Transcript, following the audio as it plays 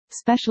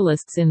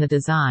Specialists in the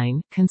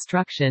design,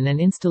 construction and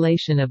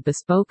installation of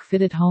bespoke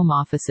fitted home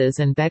offices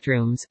and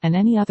bedrooms, and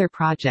any other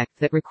project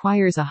that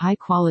requires a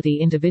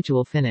high-quality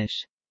individual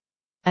finish.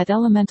 At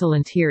Elemental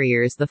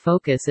Interiors, the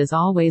focus is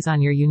always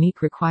on your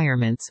unique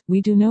requirements. We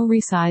do no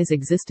resize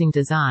existing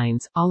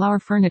designs, all our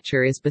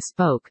furniture is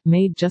bespoke,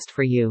 made just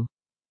for you.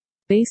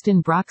 Based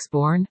in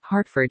Broxbourne,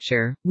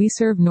 Hertfordshire, we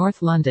serve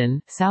North London,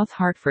 South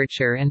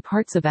Hertfordshire and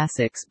parts of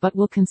Essex but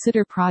will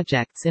consider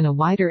projects in a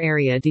wider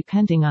area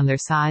depending on their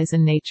size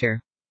and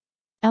nature.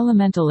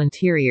 Elemental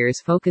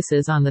Interiors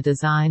focuses on the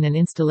design and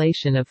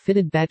installation of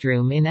fitted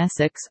bedroom in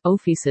Essex,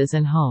 offices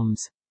and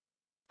homes.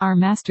 Our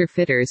master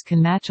fitters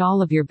can match all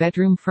of your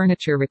bedroom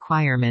furniture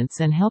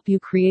requirements and help you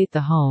create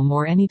the home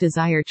or any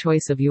desired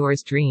choice of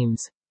yours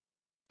dreams.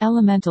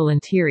 Elemental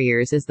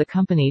Interiors is the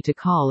company to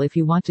call if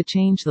you want to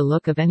change the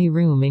look of any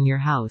room in your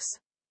house.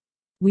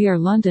 We are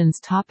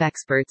London's top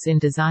experts in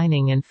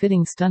designing and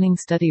fitting stunning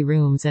study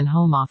rooms and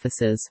home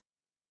offices.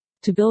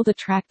 To build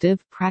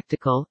attractive,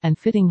 practical, and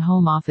fitting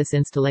home office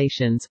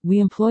installations, we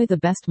employ the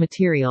best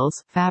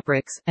materials,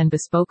 fabrics, and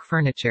bespoke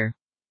furniture.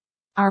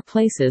 Our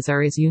places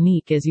are as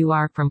unique as you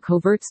are, from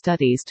covert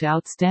studies to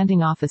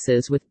outstanding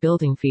offices with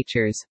building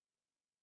features.